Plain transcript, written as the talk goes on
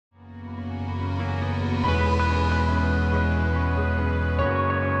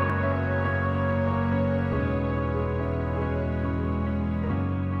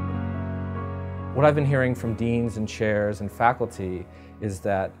What I've been hearing from deans and chairs and faculty is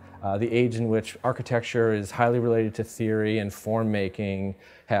that the age in which architecture is highly related to theory and form making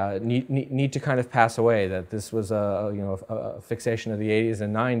need to kind of pass away, that this was a fixation of the 80s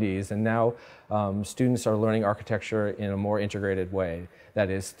and 90s, and now students are learning architecture in a more integrated way.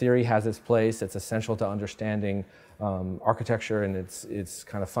 That is, theory has its place, it's essential to understanding architecture and its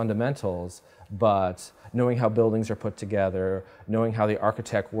kind of fundamentals, but knowing how buildings are put together, knowing how the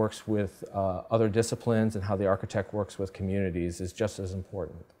architect works with other disciplines and how the architect works with communities is just as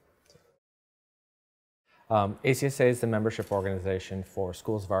important. ACSA is the membership organization for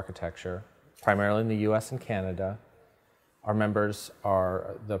schools of architecture, primarily in the US and Canada. Our members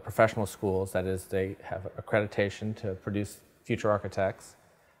are the professional schools, that is, they have accreditation to produce future architects.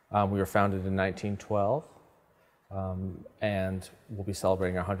 We were founded in 1912, and we'll be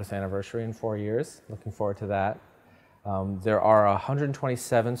celebrating our 100th anniversary in 4 years. Looking forward to that. There are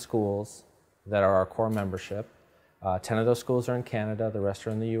 127 schools that are our core membership. 10 of those schools are in Canada, the rest are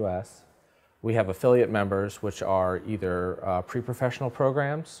in the US. We have affiliate members, which are either pre-professional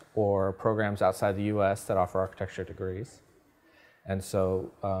programs or programs outside the US that offer architecture degrees. And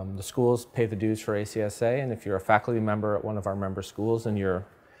so the schools pay the dues for ACSA, and if you're a faculty member at one of our member schools, then you're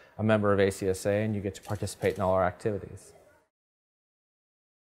a member of ACSA and you get to participate in all our activities.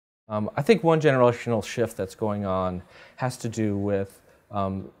 I think one generational shift that's going on has to do with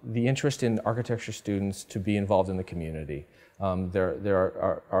the interest in architecture students to be involved in the community.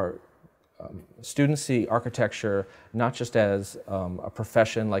 Students see architecture not just as a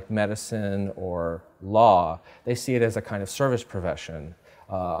profession like medicine or law, they see it as a kind of service profession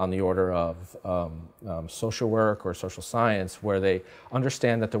on the order of social work or social science, where they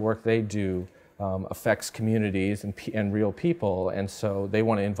understand that the work they do affects communities and real people, and so they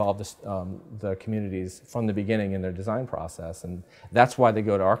want to involve the communities from the beginning in their design process, and that's why they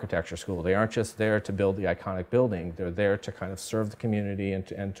go to architecture school. They aren't just there to build the iconic building, they're there to kind of serve the community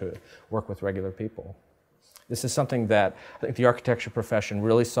and to work with regular people. This is something that I think the architecture profession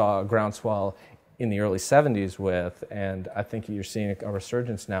really saw a groundswell in the early 70s with, and I think you're seeing a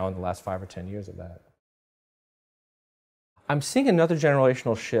resurgence now in the last 5 or 10 years of that. I'm seeing another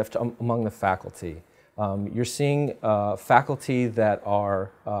generational shift among the faculty. You're seeing faculty that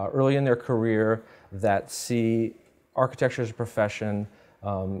are early in their career that see architecture as a profession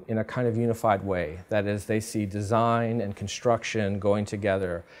in a kind of unified way. That is, they see design and construction going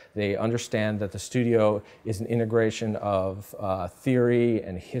together. They understand that the studio is an integration of theory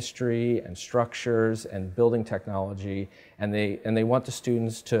and history and structures and building technology, and they want the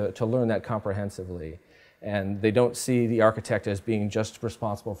students to learn that comprehensively. And they don't see the architect as being just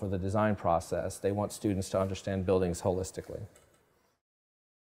responsible for the design process. They want students to understand buildings holistically.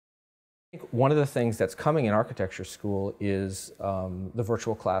 I think one of the things that's coming in architecture school is the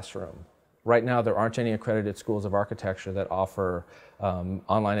virtual classroom. Right now, there aren't any accredited schools of architecture that offer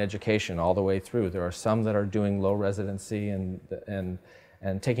online education all the way through. There are some that are doing low residency and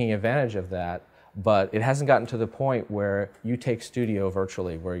taking advantage of that, but it hasn't gotten to the point where you take studio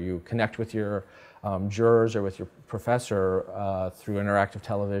virtually, where you connect with your jurors or with your professor through interactive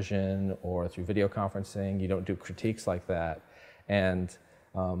television or through video conferencing. You don't do critiques like that. And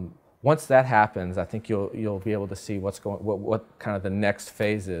once that happens, I think you'll be able to see what kind of the next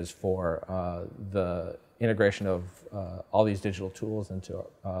phase is for the integration of all these digital tools into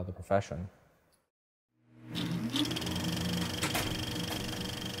the profession.